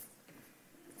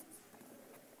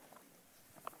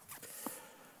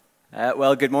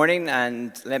Well, good morning,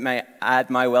 and let me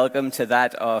add my welcome to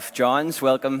that of John's.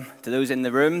 Welcome to those in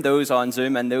the room, those on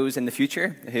Zoom, and those in the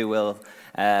future who will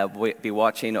be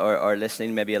watching or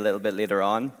listening maybe a little bit later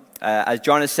on. As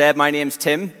John has said, my name's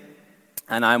Tim,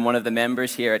 and I'm one of the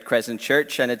members here at Crescent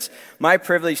Church, and it's my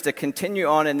privilege to continue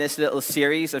on in this little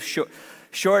series of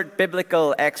short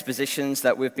biblical expositions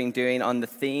that we've been doing on the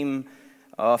theme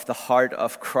of the heart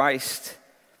of Christ.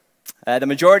 The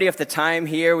majority of the time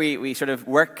here, we sort of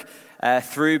work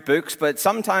through books, but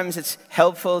sometimes it's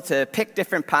helpful to pick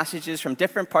different passages from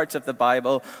different parts of the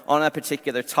Bible on a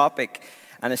particular topic,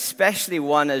 and especially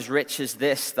one as rich as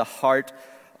this, the heart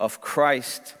of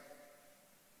Christ.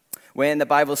 When the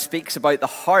Bible speaks about the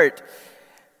heart,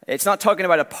 it's not talking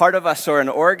about a part of us or an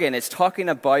organ, it's talking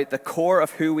about the core of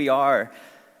who we are.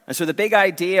 And so the big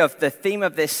idea of the theme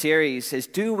of this series is,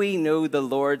 do we know the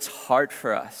Lord's heart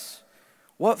for us?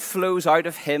 What flows out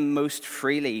of him most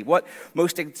freely? What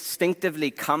most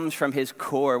instinctively comes from his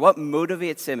core? What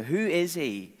motivates him? Who is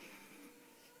he?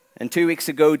 And 2 weeks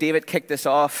ago, David kicked us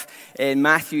off in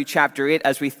Matthew chapter 8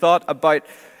 as we thought about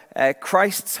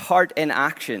Christ's heart in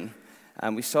action.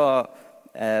 And we saw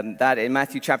that in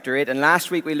Matthew chapter 8. And last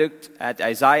week we looked at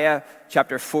Isaiah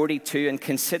chapter 42 and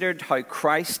considered how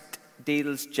Christ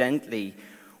deals gently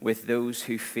with those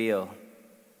who fail.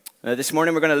 Now, this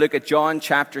morning we're going to look at John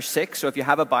chapter 6. So if you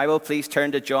have a Bible, please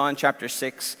turn to John chapter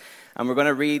 6. And we're going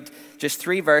to read just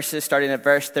 3 verses, starting at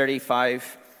verse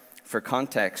 35 for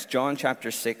context. John chapter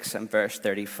 6 and verse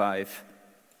 35.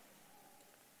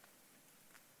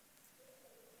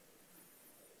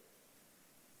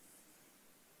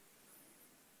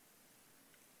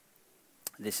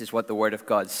 This is what the Word of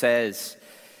God says.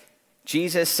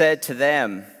 Jesus said to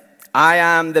them, "I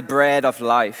am the bread of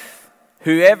life.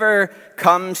 Whoever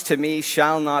comes to me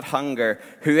shall not hunger.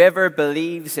 Whoever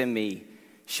believes in me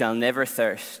shall never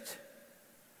thirst.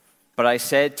 But I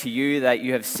said to you that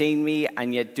you have seen me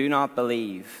and yet do not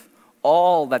believe.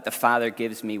 All that the Father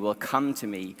gives me will come to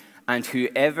me, and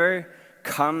whoever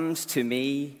comes to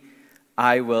me,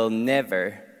 I will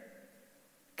never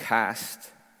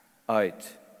cast out."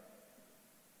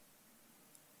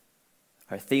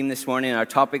 Our theme this morning, our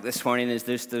topic this morning is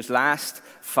those last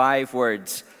 5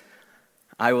 words,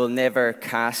 I will never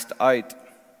cast out.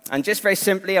 And just very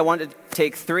simply, I want to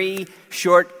take 3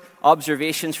 short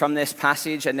observations from this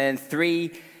passage and then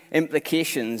 3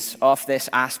 implications of this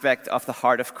aspect of the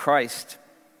heart of Christ.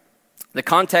 The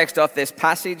context of this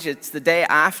passage, it's the day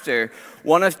after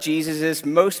one of Jesus'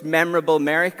 most memorable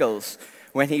miracles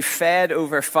when he fed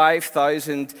over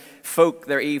 5,000 folk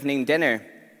their evening dinner.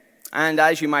 And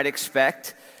as you might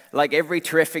expect, like every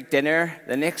terrific dinner,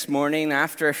 the next morning,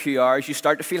 after a few hours, you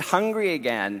start to feel hungry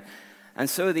again. And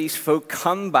so these folk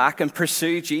come back and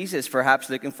pursue Jesus, perhaps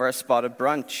looking for a spot of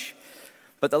brunch.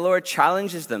 But the Lord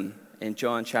challenges them in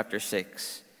John chapter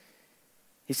 6.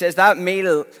 He says, that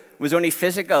meal was only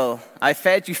physical. I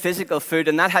fed you physical food,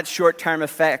 and that had short-term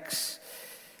effects.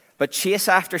 But chase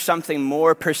after something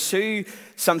more, pursue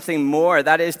something more.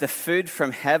 That is the food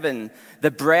from heaven,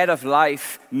 the bread of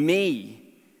life, me.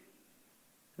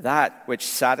 That which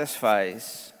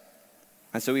satisfies.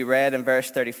 And so we read in verse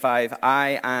 35,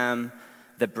 I am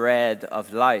the bread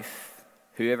of life.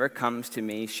 Whoever comes to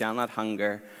me shall not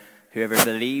hunger. Whoever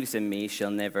believes in me shall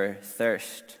never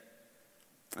thirst.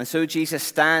 And so Jesus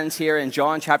stands here in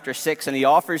John chapter 6 and he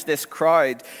offers this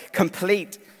crowd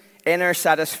complete inner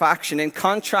satisfaction in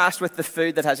contrast with the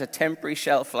food that has a temporary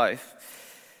shelf life.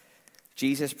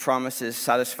 Jesus promises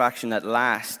satisfaction that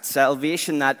lasts,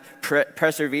 salvation that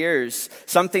perseveres,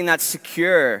 something that's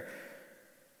secure.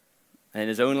 And in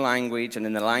his own language and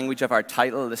in the language of our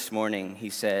title this morning,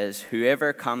 he says,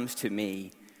 whoever comes to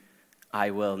me, I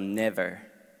will never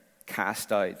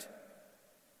cast out.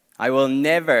 I will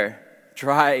never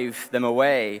drive them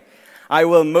away. I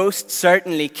will most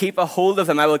certainly keep a hold of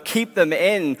them. I will keep them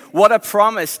in. What a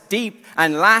promise, deep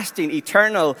and lasting,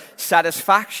 eternal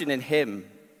satisfaction in him.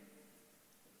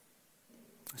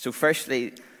 So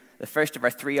firstly, the first of our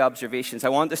 3 observations, I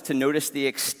want us to notice the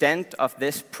extent of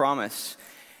this promise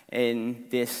in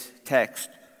this text.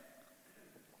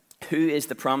 Who is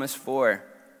the promise for?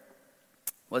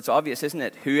 Well, it's obvious, isn't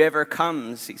it? Whoever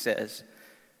comes, he says.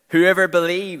 Whoever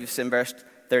believes in verse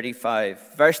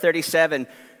 35. Verse 37,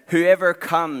 whoever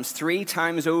comes 3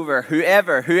 times over.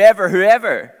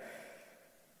 Whoever.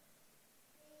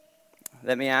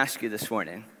 Let me ask you this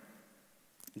morning.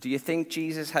 Do you think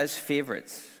Jesus has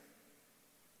favorites?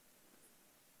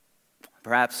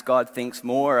 Perhaps God thinks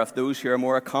more of those who are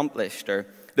more accomplished, or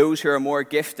those who are more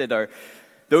gifted, or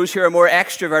those who are more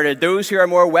extroverted, those who are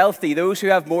more wealthy, those who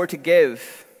have more to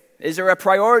give. Is there a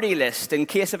priority list in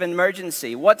case of an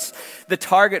emergency? What's the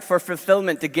target for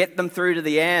fulfillment to get them through to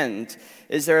the end?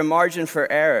 Is there a margin for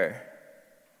error?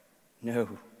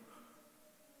 No.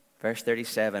 Verse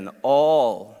 37,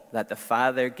 all that the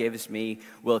Father gives me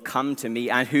will come to me,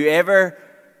 and whoever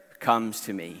comes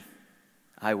to me,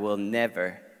 I will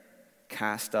never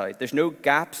cast out. There's no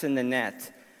gaps in the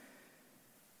net.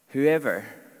 Whoever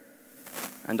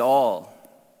and all.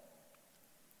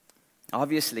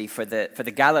 Obviously, for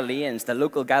the Galileans, the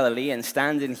local Galileans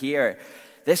standing here,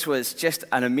 this was just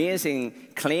an amazing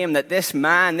claim that this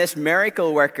man, this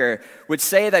miracle worker, would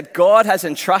say that God has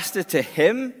entrusted to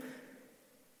him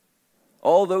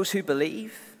all those who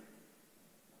believe.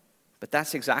 But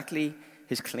that's exactly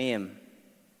his claim.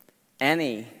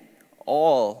 Any,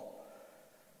 all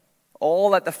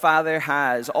that the Father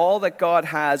has, all that God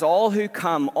has, all who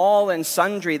come, all and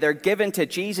sundry, they're given to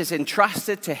Jesus,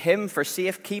 entrusted to him for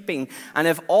safekeeping. And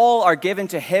if all are given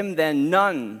to him, then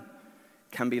none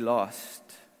can be lost.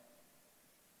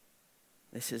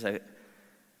 This is a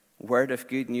word of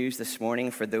good news this morning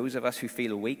for those of us who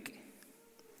feel weak,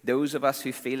 those of us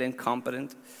who feel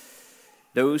incompetent,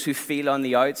 those who feel on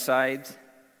the outside,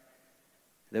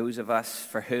 those of us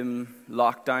for whom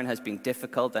lockdown has been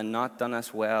difficult and not done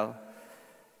us well.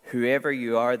 Whoever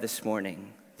you are this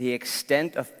morning, the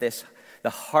extent of this, the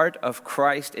heart of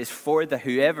Christ is for the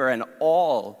whoever, and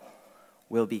all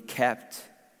will be kept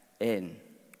in.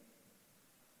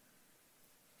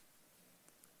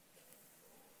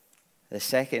 The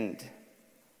second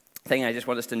thing I just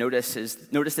want us to notice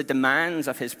is notice the demands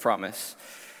of his promise.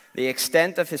 The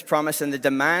extent of his promise and the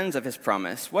demands of his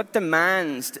promise. What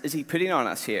demands is he putting on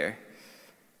us here?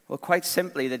 Well, quite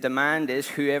simply, the demand is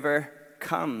whoever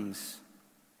comes.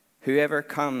 Whoever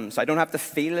comes. I don't have to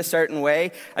feel a certain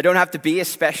way. I don't have to be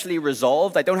especially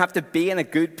resolved. I don't have to be in a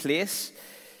good place.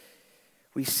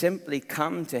 We simply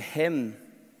come to him.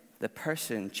 The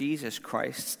person, Jesus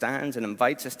Christ, stands and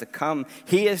invites us to come.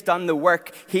 He has done the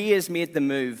work. He has made the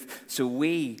move. So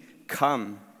we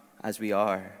come as we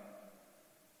are.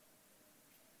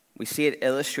 We see it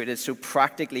illustrated so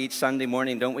practically each Sunday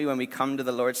morning, don't we, when we come to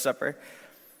the Lord's Supper?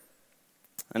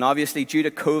 And obviously, due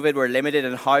to COVID, we're limited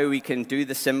in how we can do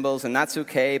the symbols, and that's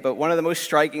okay. But one of the most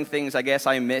striking things I guess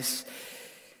I miss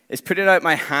is putting out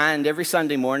my hand every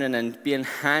Sunday morning and being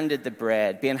handed the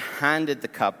bread, being handed the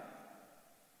cup.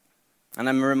 And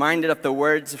I'm reminded of the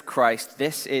words of Christ,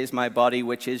 "This is my body,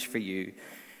 which is for you.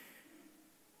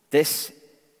 This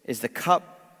is the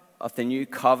cup of the new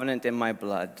covenant in my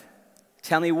blood."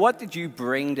 Tell me, what did you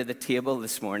bring to the table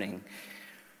this morning?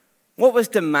 What was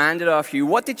demanded of you?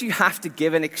 What did you have to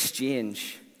give in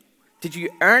exchange? Did you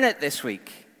earn it this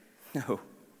week? No.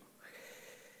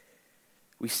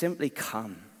 We simply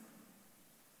come.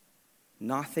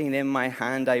 Nothing in my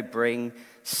hand I bring,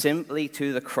 simply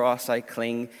to the cross I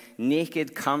cling.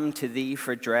 Naked come to thee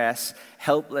for dress,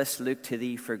 helpless look to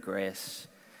thee for grace.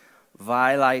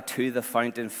 Vile I to the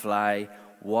fountain fly,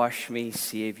 wash me,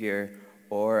 Savior,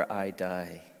 or I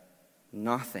die.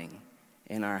 Nothing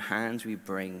in our hands we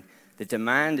bring. The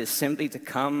demand is simply to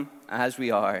come as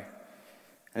we are.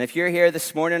 And if you're here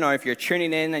this morning, or if you're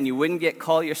tuning in and you wouldn't yet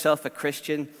call yourself a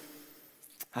Christian,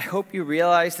 I hope you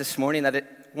realize this morning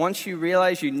that once you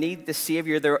realize you need the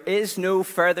Savior, there is no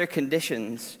further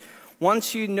conditions.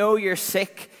 Once you know you're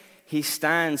sick, he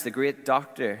stands, the great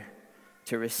doctor,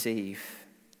 to receive.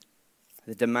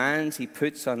 The demands he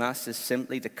puts on us is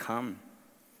simply to come.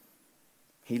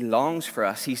 He longs for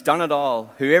us. He's done it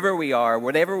all, whoever we are,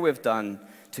 whatever we've done,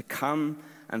 to come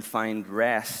and find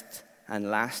rest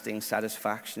and lasting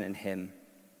satisfaction in him.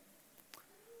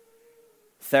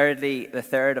 Thirdly, the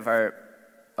third of our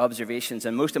observations,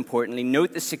 and most importantly,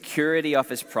 note the security of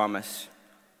his promise.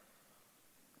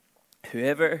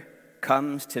 Whoever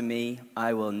comes to me,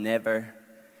 I will never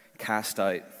cast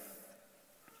out.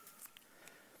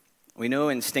 We know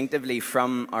instinctively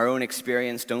from our own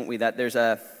experience, don't we, that there's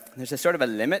a sort of a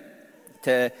limit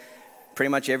to pretty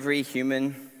much every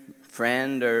human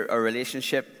friend or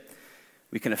relationship.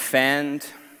 We can offend,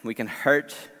 we can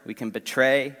hurt, we can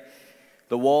betray.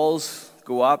 The walls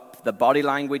go up, the body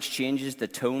language changes, the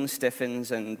tone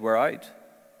stiffens, and we're out.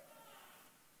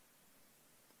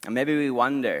 And maybe we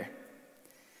wonder,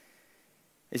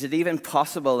 is it even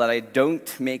possible that I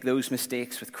don't make those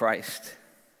mistakes with Christ?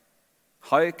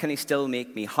 How can he still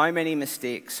make me? How many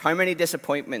mistakes? How many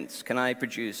disappointments can I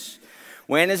produce?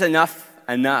 When is enough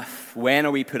enough? When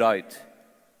are we put out?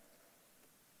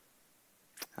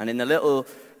 And in the little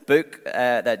book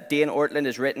that Dane Ortland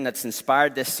has written that's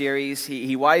inspired this series,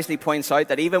 he wisely points out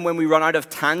that even when we run out of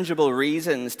tangible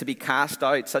reasons to be cast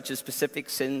out, such as specific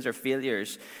sins or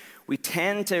failures, we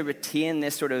tend to retain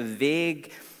this sort of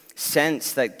vague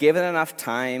sense that given enough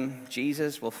time,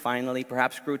 Jesus will finally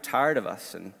perhaps grow tired of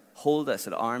us and hold us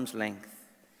at arm's length.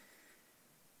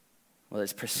 Well,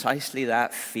 it's precisely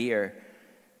that fear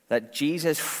that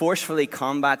Jesus forcefully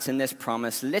combats in this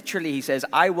promise. Literally, he says,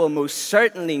 I will most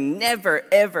certainly never,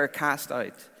 ever cast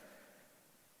out.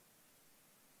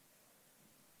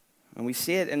 And we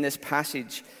see it in this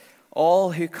passage.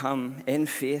 All who come in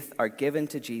faith are given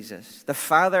to Jesus. The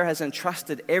Father has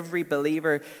entrusted every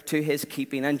believer to his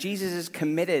keeping, and Jesus is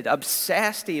committed,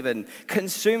 obsessed even,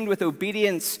 consumed with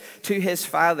obedience to his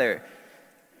Father.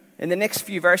 In the next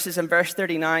few verses, in verse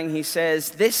 39, he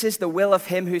says, this is the will of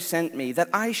him who sent me, that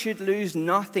I should lose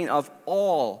nothing of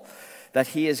all that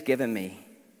he has given me.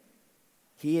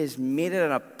 He has made it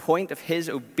a point of his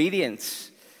obedience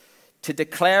to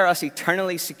declare us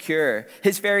eternally secure.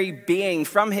 His very being,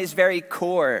 from his very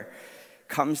core,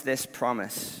 comes this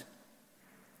promise.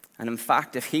 And in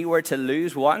fact, if he were to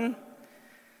lose one,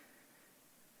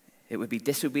 it would be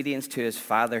disobedience to his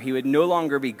Father. He would no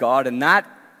longer be God, and that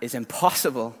is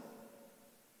impossible.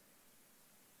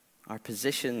 Our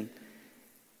position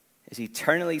is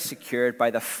eternally secured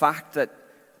by the fact that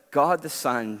God the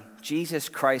Son, Jesus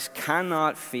Christ,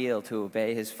 cannot fail to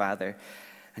obey his Father.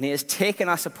 And he has taken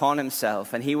us upon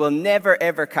himself, and he will never,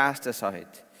 ever cast us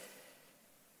out.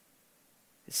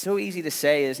 It's so easy to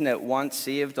say, isn't it? Once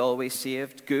saved, always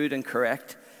saved. Good and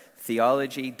correct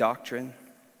theology, doctrine.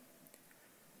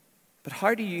 But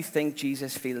how do you think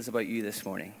Jesus feels about you this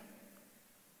morning?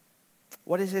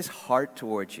 What is his heart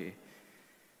towards you?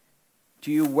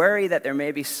 Do you worry that there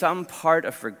may be some part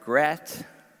of regret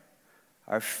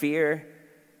or fear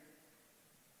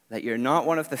that you're not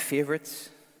one of the favorites?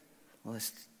 Well,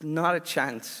 it's not a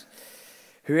chance.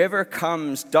 Whoever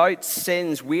comes, doubts,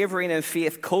 sins, wavering in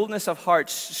faith, coldness of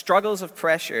heart, struggles of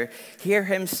pressure, hear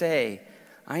him say,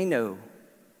 I know,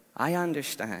 I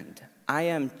understand, I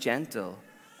am gentle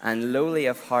and lowly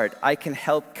of heart. I can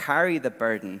help carry the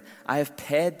burden. I have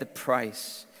paid the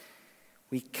price.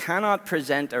 We cannot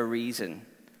present a reason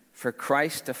for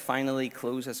Christ to finally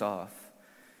close us off.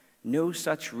 No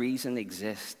such reason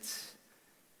exists.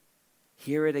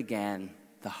 Hear it again.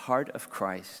 The heart of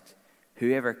Christ.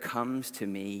 Whoever comes to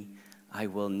me, I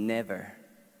will never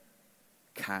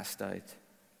cast out.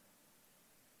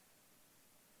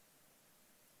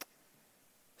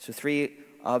 So 3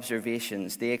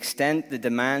 observations. The extent, the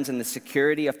demands, and the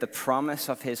security of the promise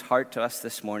of his heart to us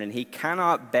this morning. He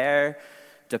cannot bear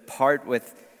to part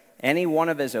with any one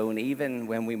of his own, even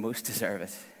when we most deserve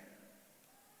it.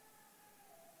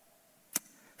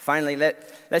 Finally,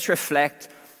 let's reflect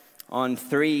on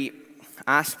 3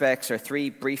 aspects or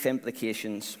 3 brief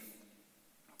implications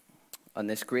on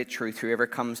this great truth. Whoever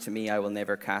comes to me, I will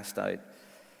never cast out.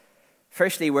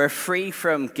 Firstly, we're free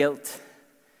from guilt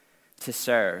to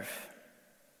serve.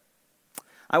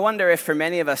 I wonder if for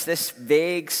many of us this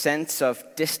vague sense of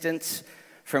distance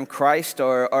from Christ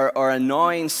or a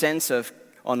gnawing sense of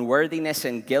unworthiness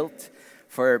and guilt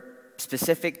for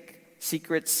specific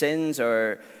secret sins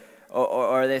or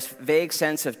this vague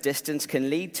sense of distance can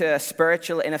lead to a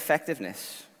spiritual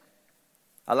ineffectiveness,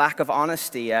 a lack of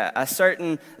honesty, a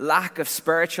certain lack of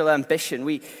spiritual ambition.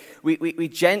 We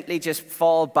gently just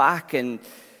fall back and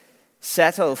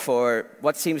settle for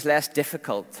what seems less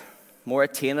difficult, more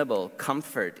attainable,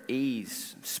 comfort,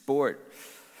 ease, sport.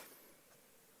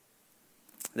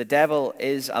 The devil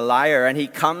is a liar, and he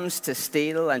comes to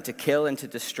steal and to kill and to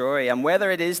destroy. And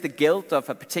whether it is the guilt of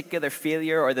a particular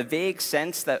failure or the vague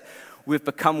sense that we've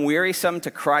become wearisome to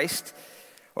Christ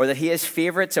or that he has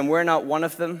favorites and we're not one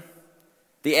of them,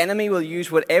 the enemy will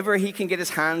use whatever he can get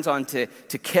his hands on to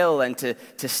kill and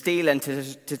to steal and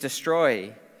to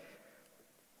destroy.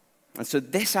 And so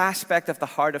this aspect of the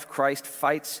heart of Christ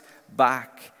fights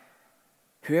back.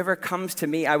 Whoever comes to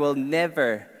me, I will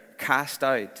never cast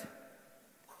out.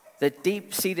 The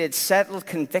deep-seated, settled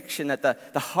conviction that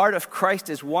the heart of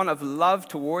Christ is one of love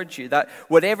towards you, that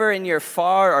whatever in your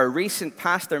far or recent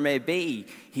past there may be,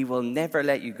 he will never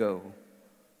let you go.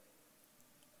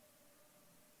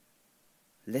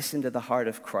 Listen to the heart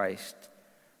of Christ.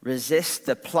 Resist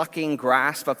the plucking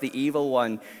grasp of the evil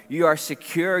one. You are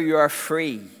secure, you are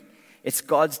free. It's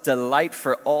God's delight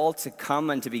for all to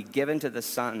come and to be given to the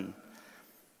Son.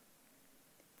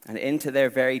 And into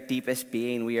their very deepest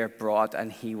being we are brought,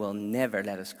 and he will never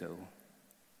let us go.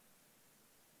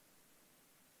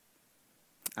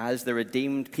 As the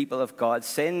redeemed people of God,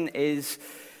 sin is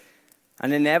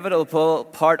an inevitable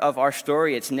part of our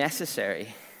story. It's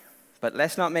necessary. But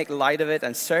let's not make light of it,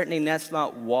 and certainly let's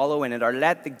not wallow in it or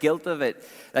let the guilt of it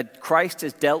that Christ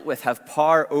has dealt with have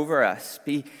power over us.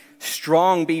 Be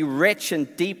strong, be rich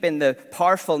and deep in the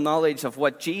powerful knowledge of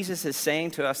what Jesus is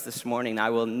saying to us this morning. I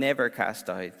will never cast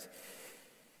out.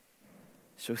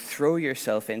 So throw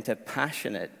yourself into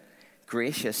passionate,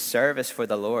 gracious service for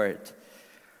the Lord.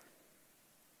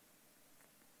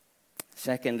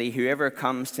 Secondly, whoever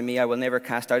comes to me, I will never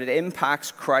cast out. It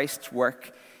impacts Christ's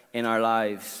work in our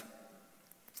lives.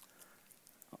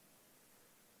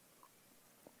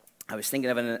 I was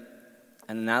thinking of an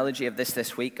analogy of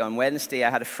this week. On Wednesday, I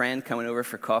had a friend coming over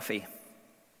for coffee.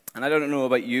 And I don't know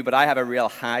about you, but I have a real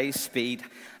high-speed,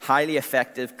 highly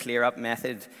effective clear-up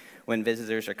method when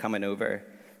visitors are coming over.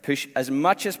 Push as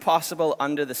much as possible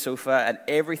under the sofa, and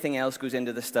everything else goes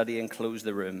into the study and close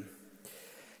the room.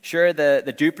 Sure,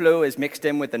 the Duplo is mixed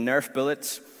in with the Nerf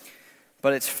bullets,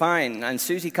 but it's fine. And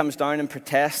Susie comes down and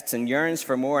protests and yearns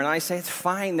for more, and I say, it's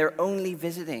fine, they're only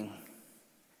visiting.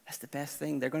 That's the best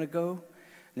thing. They're going to go,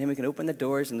 and then we can open the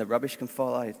doors and the rubbish can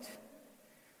fall out.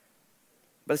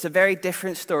 But it's a very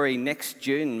different story next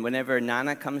June whenever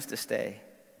Nana comes to stay.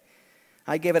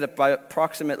 I give it about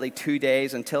approximately 2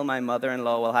 days until my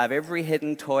mother-in-law will have every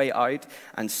hidden toy out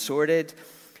and sorted.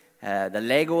 The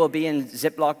Lego will be in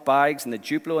Ziploc bags, and the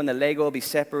Duplo and the Lego will be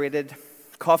separated.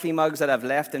 Coffee mugs that I've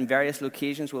left in various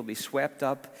locations will be swept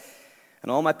up.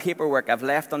 And all my paperwork I've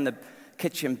left on the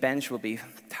kitchen bench will be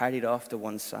tidied off to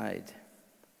one side.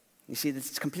 You see,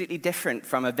 it's completely different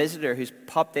from a visitor who's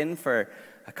popped in for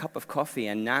a cup of coffee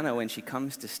and Nana when she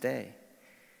comes to stay.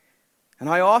 And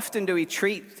how often do we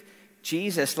treat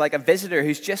Jesus like a visitor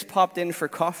who's just popped in for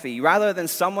coffee rather than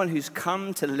someone who's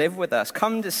come to live with us,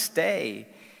 come to stay?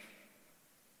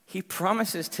 He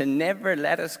promises to never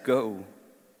let us go.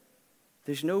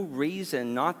 There's no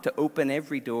reason not to open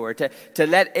every door, to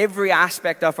let every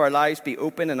aspect of our lives be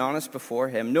open and honest before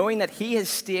Him, knowing that He has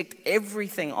staked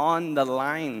everything on the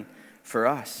line for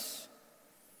us.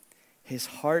 His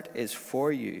heart is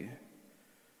for you.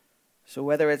 So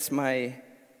whether it's my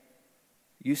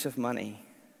use of money,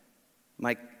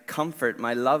 my comfort,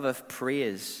 my love of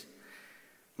praise,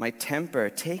 my temper,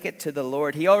 take it to the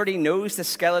Lord. He already knows the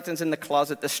skeletons in the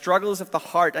closet, the struggles of the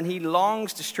heart, and He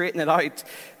longs to straighten it out,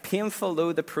 painful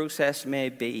though the process may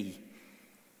be.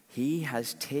 He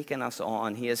has taken us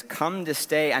on. He has come to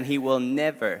stay, and He will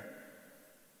never,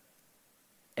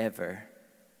 ever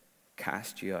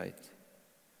cast you out.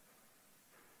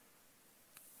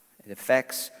 It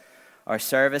affects our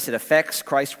service. It affects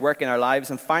Christ's work in our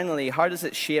lives. And finally, how does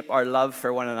it shape our love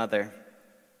for one another?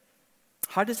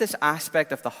 How does this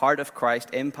aspect of the heart of Christ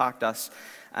impact us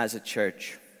as a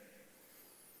church?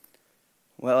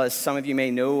 Well, as some of you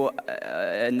may know,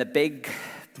 in the big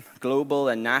global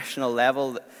and national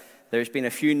level, there's been a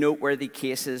few noteworthy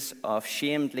cases of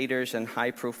shamed leaders and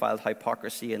high-profile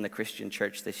hypocrisy in the Christian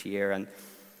church this year. And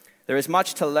there is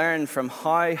much to learn from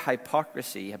how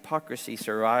hypocrisy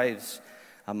survives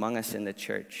among us in the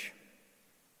church.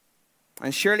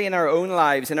 And surely in our own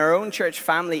lives, in our own church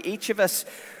family, each of us,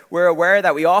 we're aware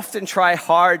that we often try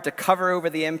hard to cover over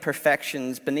the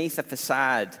imperfections beneath a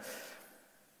facade.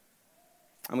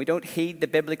 And we don't heed the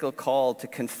biblical call to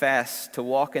confess, to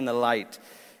walk in the light,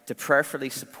 to prayerfully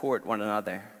support one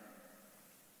another.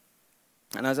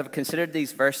 And as I've considered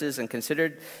these verses and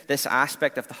considered this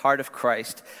aspect of the heart of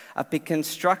Christ, I've been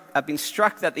struck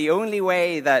that the only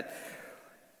way that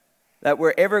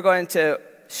we're ever going to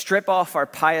strip off our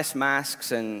pious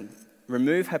masks and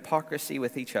remove hypocrisy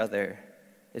with each other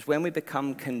is when we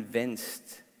become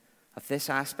convinced of this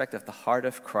aspect of the heart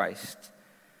of Christ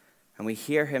and we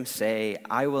hear Him say,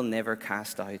 I will never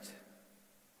cast out.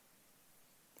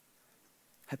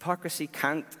 Hypocrisy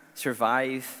can't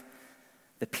survive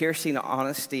the piercing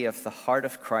honesty of the heart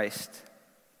of Christ.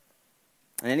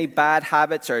 And any bad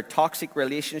habits or toxic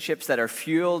relationships that are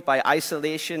fueled by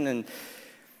isolation and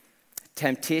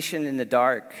temptation in the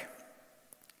dark,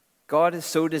 God has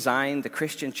so designed the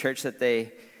Christian church that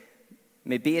they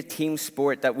may be a team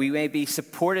sport, that we may be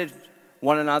supports for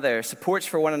one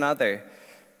another.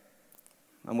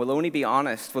 And we'll only be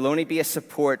honest, we'll only be a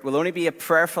support, we'll only be a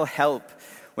prayerful help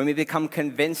when we become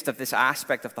convinced of this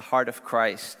aspect of the heart of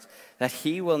Christ, that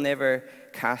He will never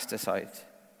cast us out.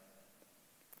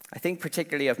 I think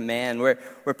particularly of men, we're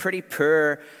pretty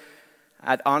poor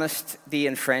at honesty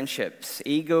in friendships.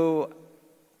 Ego,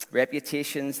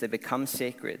 reputations, they become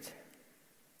sacred.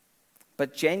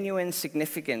 But genuine,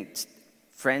 significant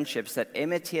friendships that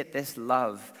imitate this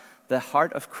love, the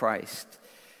heart of Christ,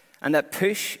 and that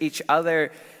push each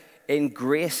other in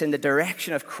grace in the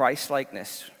direction of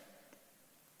Christ-likeness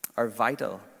are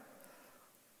vital.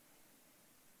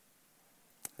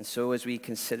 And so as we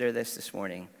consider this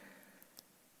morning,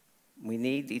 we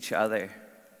need each other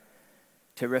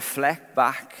to reflect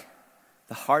back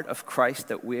the heart of Christ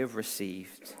that we have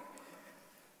received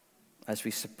as we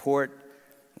support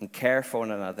and care for one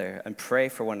another and pray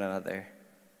for one another.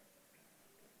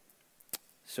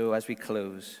 So as we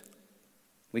close,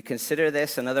 we consider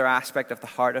this another aspect of the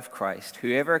heart of Christ.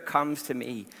 Whoever comes to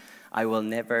me, I will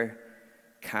never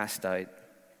cast out.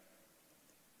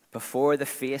 Before the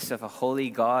face of a holy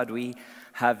God, we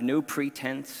have no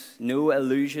pretense, no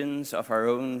illusions of our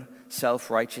own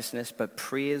self-righteousness, but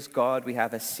praise God, we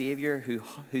have a Savior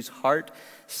whose heart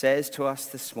says to us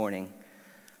this morning,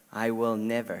 I will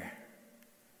never,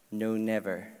 no,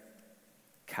 never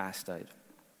cast out.